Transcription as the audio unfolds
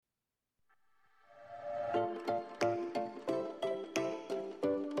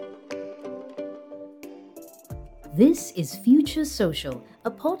This is Future Social,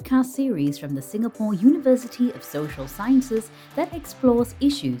 a podcast series from the Singapore University of Social Sciences that explores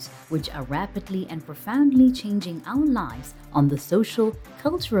issues which are rapidly and profoundly changing our lives on the social,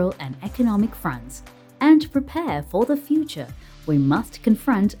 cultural, and economic fronts. And to prepare for the future, we must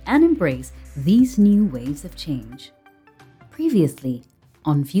confront and embrace these new waves of change. Previously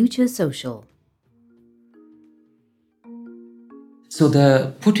on Future Social. So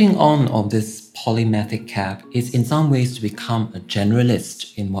the putting on of this polymathic cap is in some ways to become a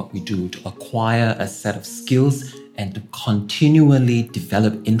generalist in what we do, to acquire a set of skills and to continually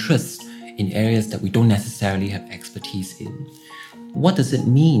develop interest in areas that we don't necessarily have expertise in. What does it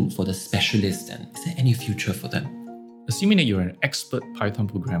mean for the specialist then? Is there any future for them? Assuming that you're an expert Python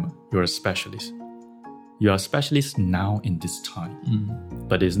programmer, you're a specialist. You are a specialist now in this time,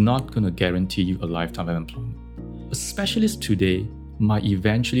 but it's not going to guarantee you a lifetime of employment. A specialist today might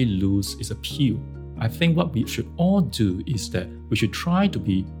eventually lose its appeal. I think what we should all do is that we should try to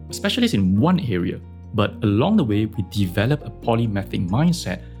be a specialist in one area, but along the way, we develop a polymathic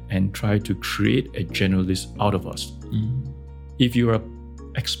mindset and try to create a generalist out of us. If you're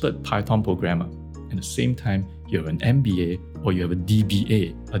an expert Python programmer, at the same time, you have an MBA or you have a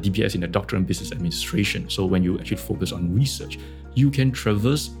DBA is in a Doctorate in Business Administration. So when you actually focus on research, you can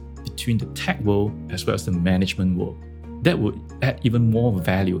traverse between the tech world as well as the management world. That would add even more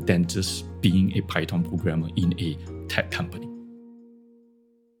value than just being a Python programmer in a tech company.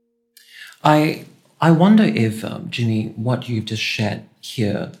 I wonder if, Jimmy, what you've just shared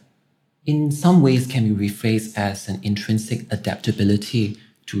here, in some ways can be rephrased as an intrinsic adaptability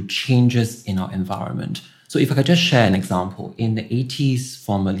to changes in our environment. So if I could just share an example, in the 80s,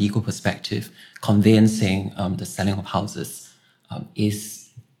 from a legal perspective, conveyancing, the selling of houses, is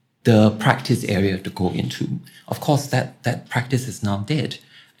the practice area to go into. Of course, that practice is now dead.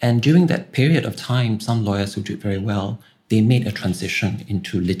 And during that period of time, some lawyers who did very well, they made a transition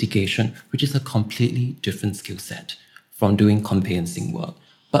into litigation, which is a completely different skill set from doing conveyancing work.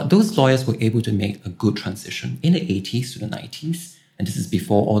 But those lawyers were able to make a good transition in the 80s to the 90s, and this is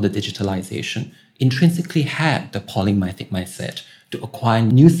before all the digitalization, intrinsically had the polymathic mindset to acquire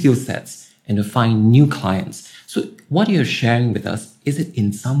new skill sets and to find new clients. So what you're sharing with us, is it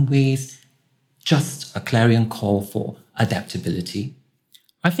in some ways just a clarion call for adaptability?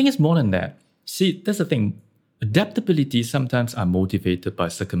 I think it's more than that. See, that's the thing. Adaptability sometimes are motivated by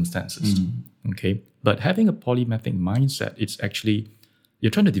circumstances. Okay, but having a polymathic mindset, it's actually,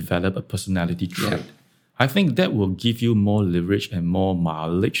 you're trying to develop a personality trait. Yeah. I think that will give you more leverage and more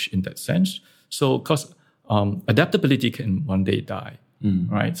mileage in that sense. So, because adaptability can one day die.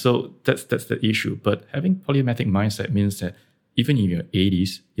 Right, so that's the issue. But having polymathic mindset means that even in your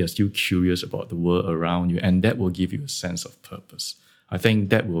 80s, you're still curious about the world around you, and that will give you a sense of purpose. I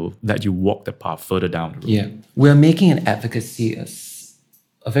think that will let you walk the path further down the road. Yeah, we're making an advocacy,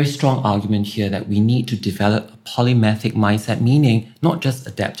 a very strong argument here that we need to develop a polymathic mindset, meaning not just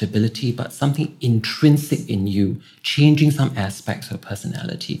adaptability, but something intrinsic in you, changing some aspects of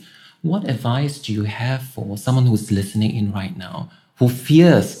personality. What advice do you have for someone who's listening in right now, who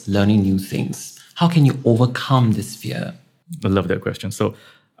fears learning new things? How can you overcome this fear? I love that question. So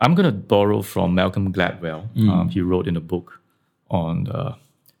I'm going to borrow from Malcolm Gladwell. He wrote in a book on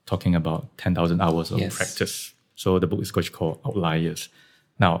talking about 10,000 hours of practice. So the book is called Outliers.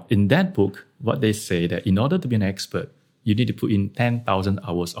 Now, in that book, what they say that in order to be an expert, you need to put in 10,000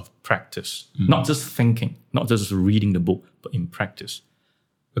 hours of practice. Not just thinking, not just reading the book, but in practice.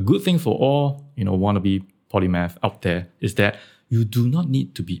 A good thing for all, wannabe polymath out there is that you do not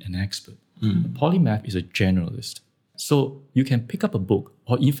need to be an expert. A polymath is a generalist. So you can pick up a book,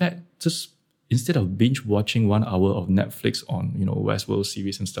 or in fact, just instead of binge watching 1 hour of Netflix on, Westworld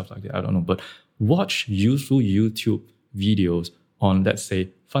series and stuff like that, I don't know, but watch useful YouTube videos on, let's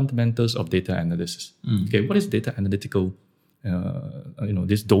say, fundamentals of data analysis. Okay, what is data analytical,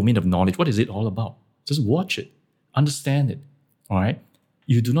 this domain of knowledge? What is it all about? Just watch it, understand it, all right?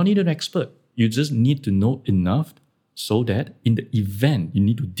 You do not need an expert. You just need to know enough so that in the event you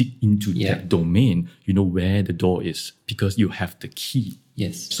need to dig into that domain, you know where the door is because you have the key.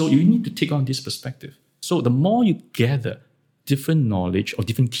 Yes. So you need to take on this perspective. So the more you gather different knowledge or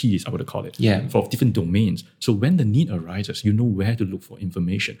different keys, I would call it, for different domains. So when the need arises, you know where to look for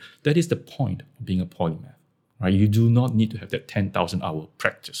information. That is the point of being a polymath, right? You do not need to have that 10,000 hour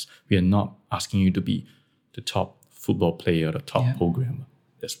practice. We are not asking you to be the top football player, the top programmer.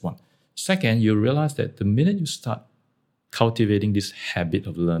 That's one. Second, you realize that the minute you start cultivating this habit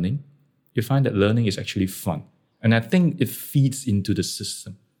of learning, you find that learning is actually fun. And I think it feeds into the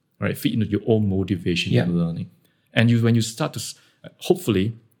system, right? Feed into your own motivation of learning. And when you start to,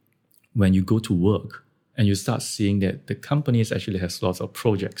 hopefully, when you go to work, and you start seeing that the companies actually has lots of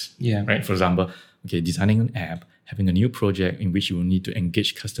projects. Yeah. Right. For example, designing an app, having a new project in which you will need to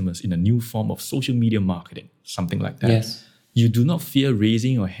engage customers in a new form of social media marketing, something like that. Yes. You do not fear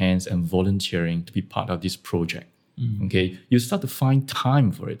raising your hands and volunteering to be part of this project. Okay. You start to find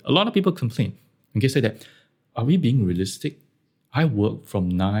time for it. A lot of people complain. Okay, say that, are we being realistic? I work from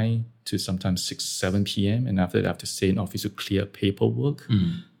 9 to sometimes 6, 7 p.m. and after that I have to stay in office to clear paperwork.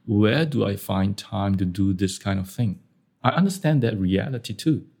 Where do I find time to do this kind of thing? I understand that reality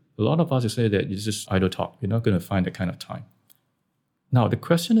too. A lot of us say that it's just idle talk. You're not going to find that kind of time. Now, the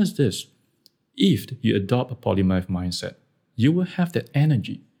question is this. If you adopt a polymath mindset, you will have that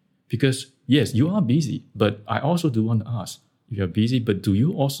energy. Because yes, you are busy, but I also do want to ask, if you're busy, but do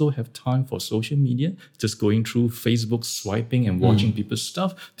you also have time for social media? Just going through Facebook, swiping and watching people's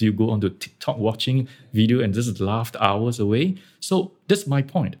stuff? Do you go onto TikTok watching video and just laugh hours away? So that's my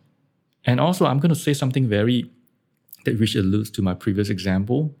point. And also, I'm going to say something which alludes to my previous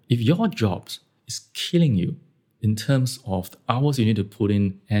example. If your job is killing you in terms of the hours you need to put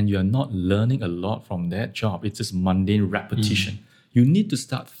in and you are not learning a lot from that job, it's just mundane repetition. You need to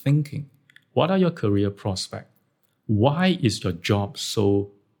start thinking, what are your career prospects? Why is your job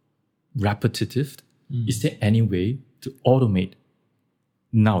so repetitive? Is there any way to automate?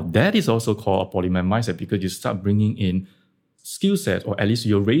 Now, that is also called a polymath mindset because you start bringing in skill sets, or at least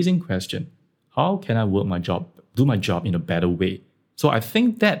you're raising question. How can I do my job in a better way? So I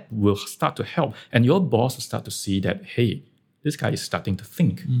think that will start to help. And your boss will start to see that, hey, this guy is starting to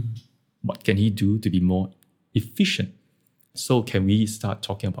think. What can he do to be more efficient? So can we start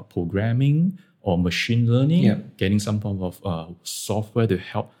talking about programming or machine learning, getting some form of software to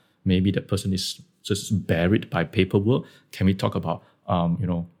help maybe the person is just buried by paperwork? Can we talk about,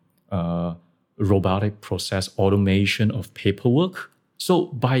 robotic process automation of paperwork? So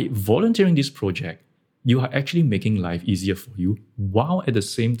by volunteering this project, you are actually making life easier for you while at the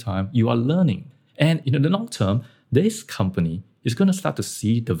same time you are learning. And in the long term, this company is going to start to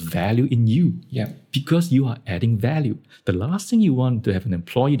see the value in you because you are adding value. The last thing you want to have an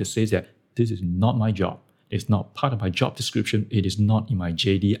employee that says that this is not my job. It's not part of my job description. It is not in my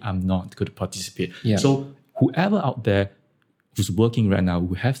JD. I'm not going to participate. So whoever out there who's working right now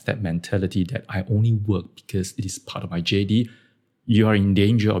who has that mentality that I only work because it is part of my JD, you are in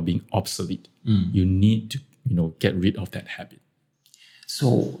danger of being obsolete. You need to, get rid of that habit.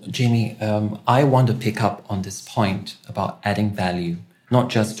 So, Jamie, I want to pick up on this point about adding value, not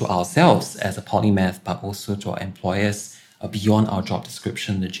just to ourselves as a polymath, but also to our employers beyond our job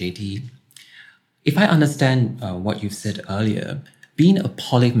description, the JD. If I understand what you've said earlier, being a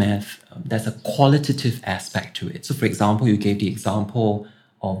polymath, there's a qualitative aspect to it. So, for example, you gave the example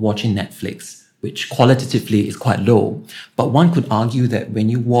of watching Netflix, which qualitatively is quite low. But one could argue that when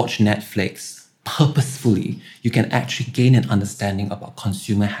you watch Netflix purposefully, you can actually gain an understanding about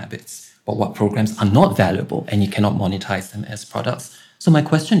consumer habits, about what programs are not valuable and you cannot monetize them as products. So my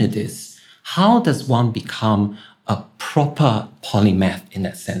question is this, how does one become a proper polymath in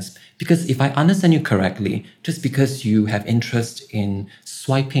that sense? Because if I understand you correctly, just because you have interest in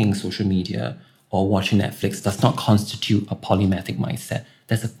swiping social media or watching Netflix does not constitute a polymathic mindset.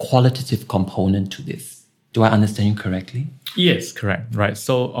 There's a qualitative component to this. Do I understand you correctly? Yes, correct. Right.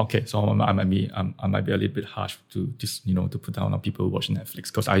 So I might be a little bit harsh to just to put down on people who watch Netflix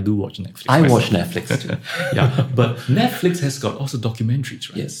because I do watch Netflix. I watch Netflix too. But Netflix has got also documentaries,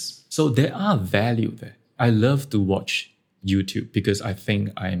 right? Yes. So there are value there. I love to watch YouTube because I think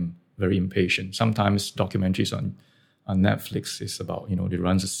I'm very impatient. Sometimes documentaries on Netflix is about they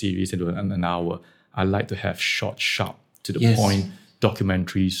run a series into an hour. I like to have short, sharp, to the point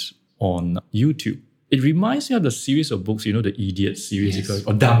documentaries on YouTube. It reminds me of the series of books, the Idiot series,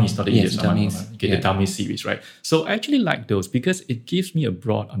 or Dummies, not the Idiots. Dummies. The Dummy series, right? So I actually like those because it gives me a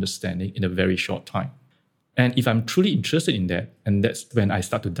broad understanding in a very short time. And if I'm truly interested in that, and that's when I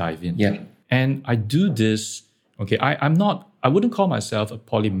start to dive in. And I do this, I wouldn't call myself a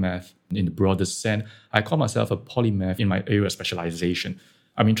polymath in the broadest sense. I call myself a polymath in my area of specialization.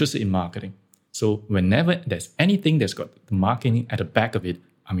 I'm interested in marketing. So whenever there's anything that's got marketing at the back of it,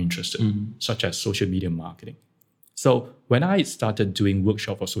 I'm interested, such as social media marketing. So when I started doing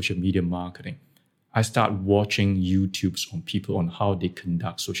workshop for social media marketing, I start watching YouTubes on people on how they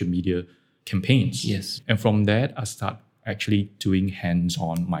conduct social media campaigns. And from that, I start actually doing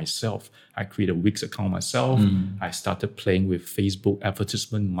hands-on myself. I created a Wix account myself. I started playing with Facebook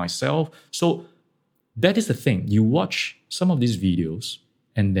advertisement myself. So that is the thing. You watch some of these videos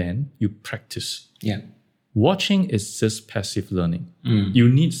and then you practice. Watching is just passive learning. You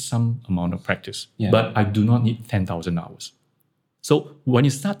need some amount of practice, but I do not need 10,000 hours. So when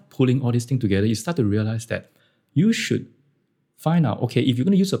you start pulling all these things together, you start to realize that you should find out, okay, if you're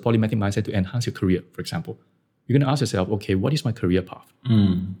going to use a polymathic mindset to enhance your career, for example, you're going to ask yourself, okay, what is my career path?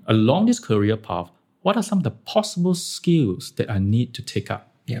 Along this career path, what are some of the possible skills that I need to take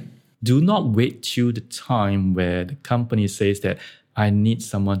up? Yeah. Do not wait till the time where the company says that I need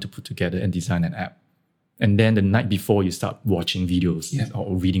someone to put together and design an app. And then the night before you start watching videos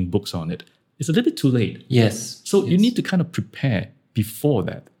or reading books on it. It's a little bit too late. Yes. So you need to kind of prepare before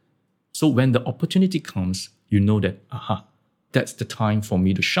that. So when the opportunity comes, you know that, that's the time for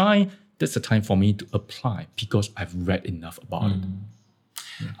me to shine. That's the time for me to apply because I've read enough about it.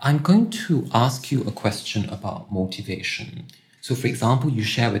 I'm going to ask you a question about motivation. So for example, you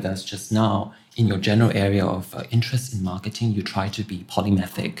share with us just now in your general area of interest in marketing, you try to be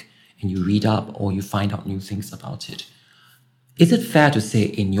polymathic and you read up or you find out new things about it. Is it fair to say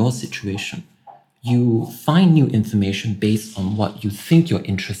in your situation, you find new information based on what you think you're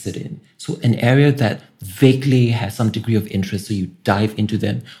interested in? So an area that vaguely has some degree of interest, so you dive into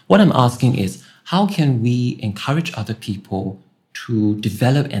them. What I'm asking is, how can we encourage other people to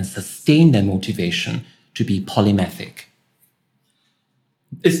develop and sustain their motivation to be polymathic?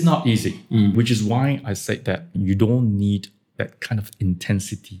 It's not easy, which is why I said that you don't need that kind of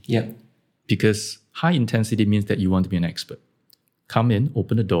intensity. Yeah. Because high intensity means that you want to be an expert. Come in,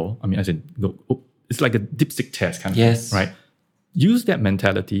 open the door. It's like a dipstick test kind of thing, right? Use that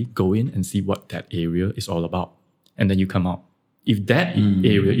mentality, go in and see what that area is all about. And then you come out. If that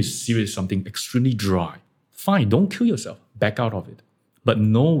area is serious, something extremely dry, fine, don't kill yourself. Back out of it. But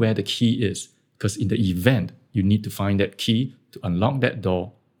know where the key is. Because in the event, you need to find that key to unlock that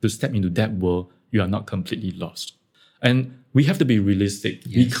door, to step into that world, you are not completely lost. And we have to be realistic.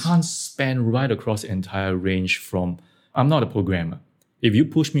 Yes. We can't span right across the entire range from, I'm not a programmer. If you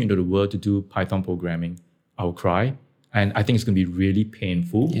push me into the world to do Python programming, I'll cry. And I think it's going to be really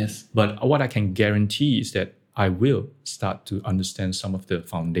painful. Yes. But what I can guarantee is that I will start to understand some of the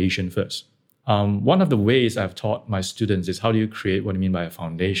foundation first. One of the ways I've taught my students is how do you create what I mean by a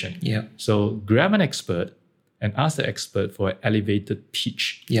foundation? Yeah. So grab an expert and ask the expert for an elevated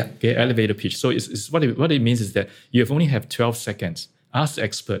pitch. Yeah. Okay, elevator pitch. So it's what it means is that you only have 12 seconds. Ask the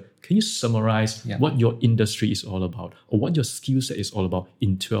expert, can you summarize what your industry is all about or what your skill set is all about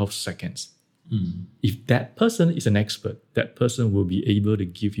in 12 seconds? If that person is an expert, that person will be able to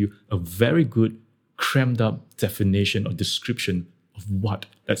give you a very good crammed up definition or description of what,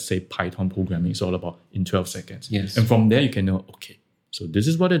 let's say, Python programming is all about in 12 seconds. Yes. And from there, you can know, okay, so this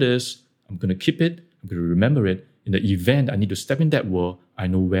is what it is. I'm going to keep it. I'm going to remember it. In the event I need to step in that world, I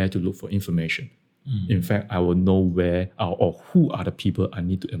know where to look for information. In fact, I will know where or who are the people I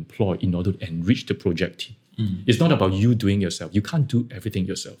need to employ in order to enrich the project team. It's not about you doing yourself. You can't do everything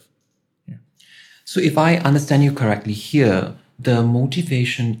yourself. Yeah. So if I understand you correctly here, the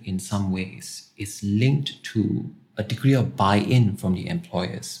motivation in some ways is linked to a degree of buy-in from the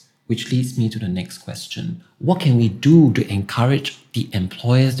employers, which leads me to the next question. What can we do to encourage the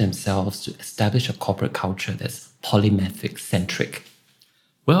employers themselves to establish a corporate culture that's polymathic-centric?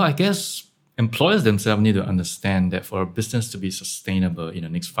 Well, I guess employers themselves need to understand that for a business to be sustainable in the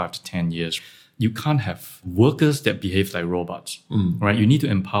next 5 to 10 years, you can't have workers that behave like robots, right? You need to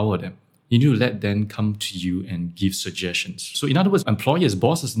empower them. You need to let them come to you and give suggestions. So in other words, employers,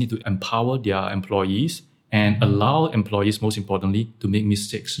 bosses need to empower their employees and allow employees, most importantly, to make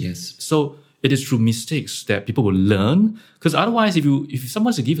mistakes. Yes. So it is through mistakes that people will learn. Because otherwise, if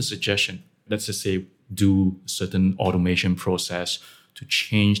someone's to give a suggestion, let's just say do a certain automation process to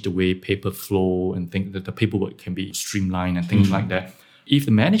change the way paper flow and think that the paperwork can be streamlined and things like that. If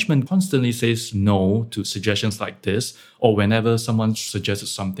the management constantly says no to suggestions like this, or whenever someone suggested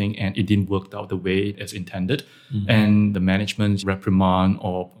something and it didn't work out the way as intended, and the management reprimand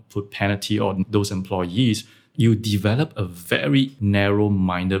or put penalty on those employees, you develop a very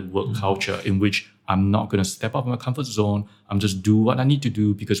narrow-minded work culture in which I'm not going to step out of my comfort zone. I'm just do what I need to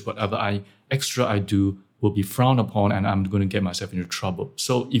do because whatever extra I do will be frowned upon and I'm going to get myself into trouble.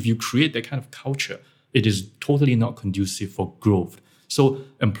 So if you create that kind of culture, it is totally not conducive for growth. So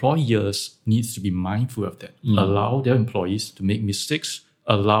employers needs to be mindful of that. Allow their employees to make mistakes,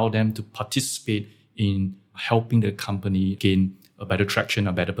 allow them to participate in helping the company gain a better traction,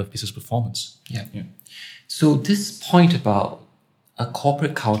 a better business performance. Yeah. So this point about a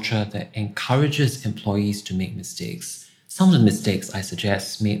corporate culture that encourages employees to make mistakes, some of the mistakes I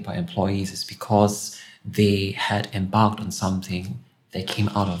suggest made by employees is because they had embarked on something that came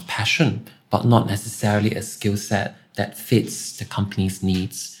out of passion, but not necessarily a skill set that fits the company's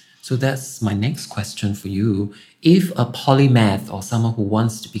needs. So that's my next question for you. If a polymath or someone who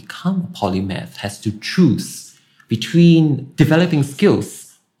wants to become a polymath has to choose between developing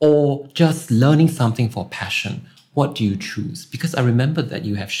skills or just learning something for passion, what do you choose? Because I remember that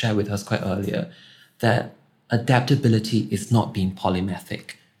you have shared with us quite earlier that adaptability is not being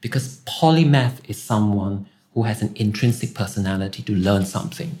polymathic, because polymath is someone who has an intrinsic personality to learn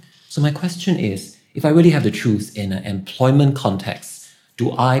something. So my question is, if I really have to choose in an employment context,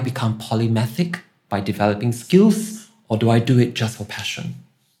 do I become polymathic by developing skills, or do I do it just for passion?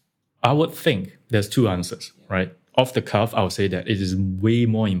 I would think there's two answers, right? Off the cuff, I would say that it is way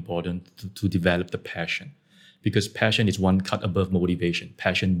more important to develop the passion, because passion is one cut above motivation.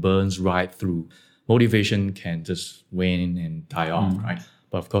 Passion burns right through. Motivation can just wane and die off, right?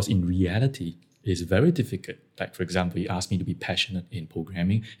 But of course, in reality, it is very difficult. Like, for example, you asked me to be passionate in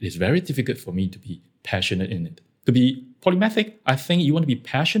programming. It is very difficult for me to be passionate in it. To be polymathic, I think you want to be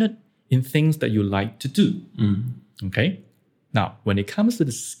passionate in things that you like to do. Okay? Now, when it comes to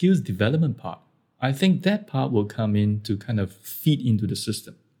the skills development part, I think that part will come in to kind of feed into the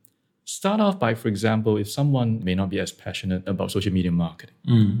system. Start off by, for example, if someone may not be as passionate about social media marketing,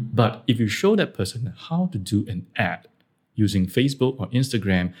 but if you show that person how to do an ad using Facebook or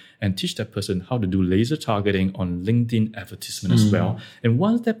Instagram and teach that person how to do laser targeting on LinkedIn advertisement as well, and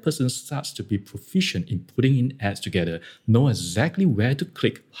once that person starts to be proficient in putting in ads together, know exactly where to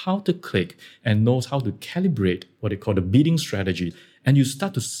click, how to click, and knows how to calibrate what they call the bidding strategy, and you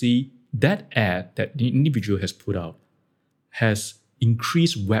start to see that ad that the individual has put out has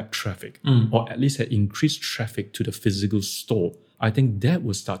increased web traffic, or at least had increased traffic to the physical store. I think that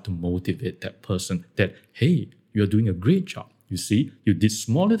will start to motivate that person that, hey, you're doing a great job. You see, you did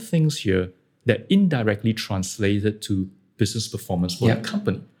smaller things here that indirectly translated to business performance for the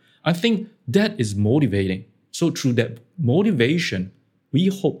company. I think that is motivating. So through that motivation, we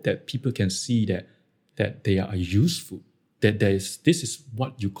hope that people can see that they are useful, that this is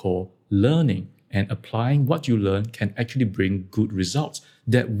what you call learning, and applying what you learn can actually bring good results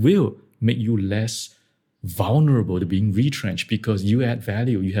that will make you less vulnerable to being retrenched because you add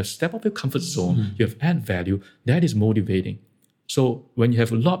value. You have stepped up your comfort zone. You have add value. That is motivating. So when you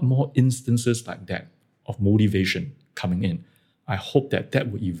have a lot more instances like that of motivation coming in, I hope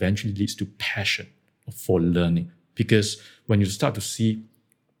that will eventually lead to passion for learning. Because when you start to see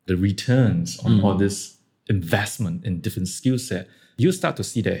the returns on all this investment in different skill set, you start to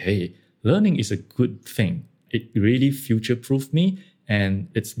see that, hey, learning is a good thing. It really future-proofed me, and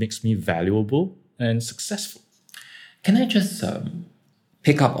it makes me valuable and successful. Can I just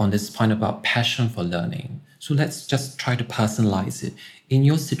pick up on this point about passion for learning? So let's just try to personalize it. In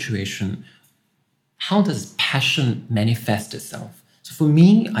your situation, how does passion manifest itself? So for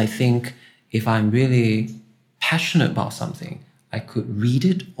me, I think if I'm really passionate about something, I could read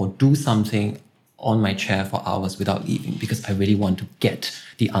it or do something on my chair for hours without leaving because I really want to get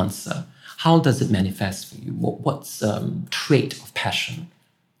the answer. How does it manifest for you? What's a trait of passion?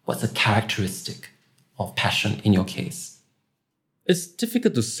 What's a characteristic of passion in your case? It's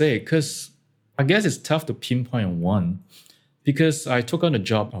difficult to say because I guess it's tough to pinpoint one because I took on the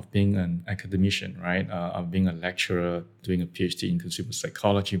job of being an academician, right? Of being a lecturer, doing a PhD in consumer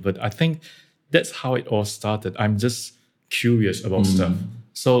psychology. But I think that's how it all started. I'm just curious about stuff.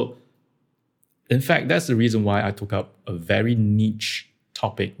 So in fact, that's the reason why I took up a very niche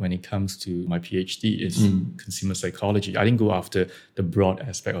topic when it comes to my PhD is consumer psychology. I didn't go after the broad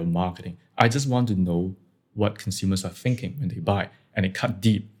aspect of marketing. I just want to know what consumers are thinking when they buy, and it cut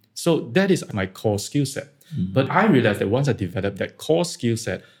deep. So that is my core skill set. But I realized that once I developed that core skill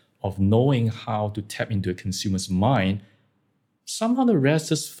set of knowing how to tap into a consumer's mind, somehow the rest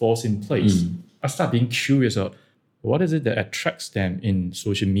just falls in place. I start being curious about what is it that attracts them in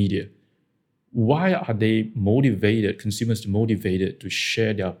social media? Why are they motivated, consumers motivated to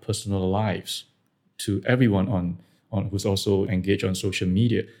share their personal lives to everyone on who's also engaged on social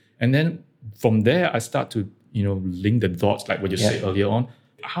media? And then from there, I start to, link the dots, like what you said earlier on,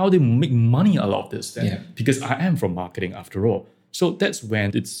 how they make money out of this then. Because I am from marketing after all. So that's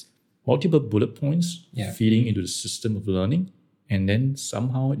when it's multiple bullet points feeding into the system of learning. And then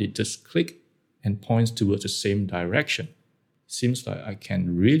somehow it just clicks and points towards the same direction. Seems like I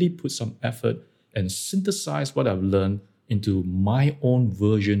can really put some effort and synthesize what I've learned into my own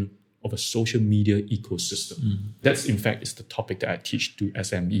version of a social media ecosystem. That's, in fact, is the topic that I teach to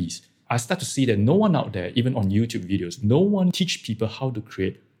SMEs. I start to see that no one out there, even on YouTube videos, no one teach people how to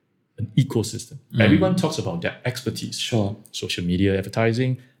create an ecosystem. Everyone talks about their expertise. Sure. Social media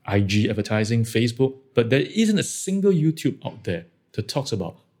advertising, IG advertising, Facebook, but there isn't a single YouTube out there that talks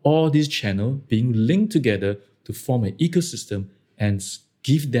about all these channels being linked together to form an ecosystem and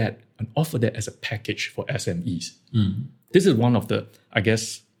give that and offer that as a package for SMEs. This is one of the, I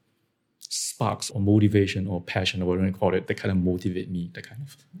guess, sparks or motivation or passion or whatever you call it that kind of motivate me, that kind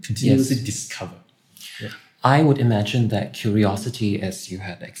of continuously discover. Yeah. I would imagine that curiosity, as you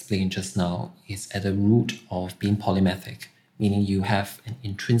had explained just now, is at the root of being polymathic, meaning you have an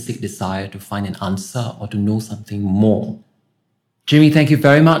intrinsic desire to find an answer or to know something more. Jimmy, thank you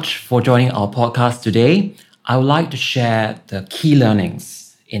very much for joining our podcast today. I would like to share the key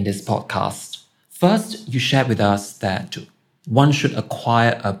learnings in this podcast. First, you shared with us that one should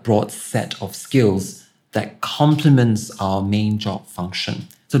acquire a broad set of skills that complements our main job function.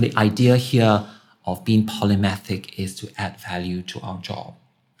 So the idea here of being polymathic is to add value to our job.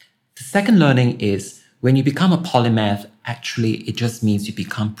 The second learning is when you become a polymath, actually it just means you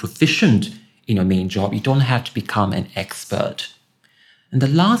become proficient in your main job. You don't have to become an expert. And the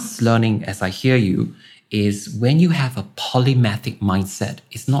last learning, as I hear you, is when you have a polymathic mindset,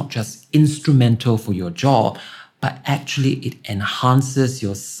 it's not just instrumental for your job, but actually it enhances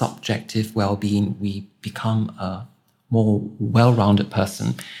your subjective well-being. We become a more well-rounded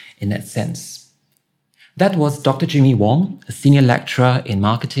person in that sense. That was Dr. Jimmy Wong, a senior lecturer in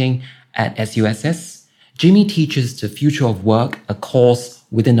marketing at SUSS. Jimmy teaches the Future of Work, a course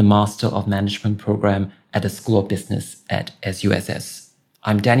within the Master of Management program at the School of Business at SUSS.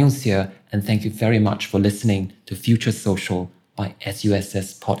 I'm Daniel Sear, and thank you very much for listening to Future Social by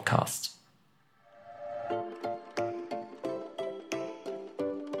SUSS Podcast.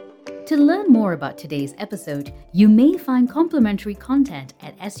 To learn more about today's episode, you may find complimentary content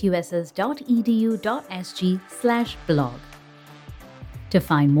at suss.edu.sg/blog. To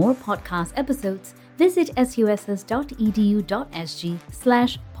find more podcast episodes, visit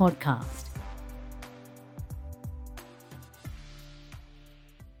suss.edu.sg/podcast.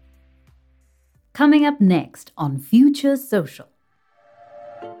 Coming up next on Future Social.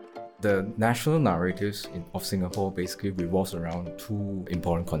 The national narratives of Singapore basically revolves around two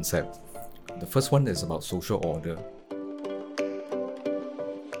important concepts. The first one is about social order.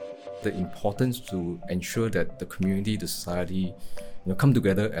 The importance to ensure that the community, the society, come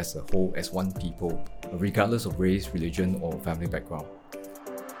together as a whole, as one people, regardless of race, religion, or family background.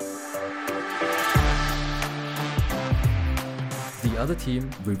 The other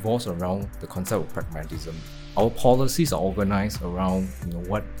theme revolves around the concept of pragmatism. Our policies are organized around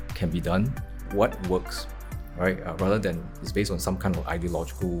what can be done, what works, right? Rather than it's based on some kind of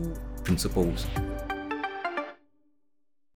ideological principles.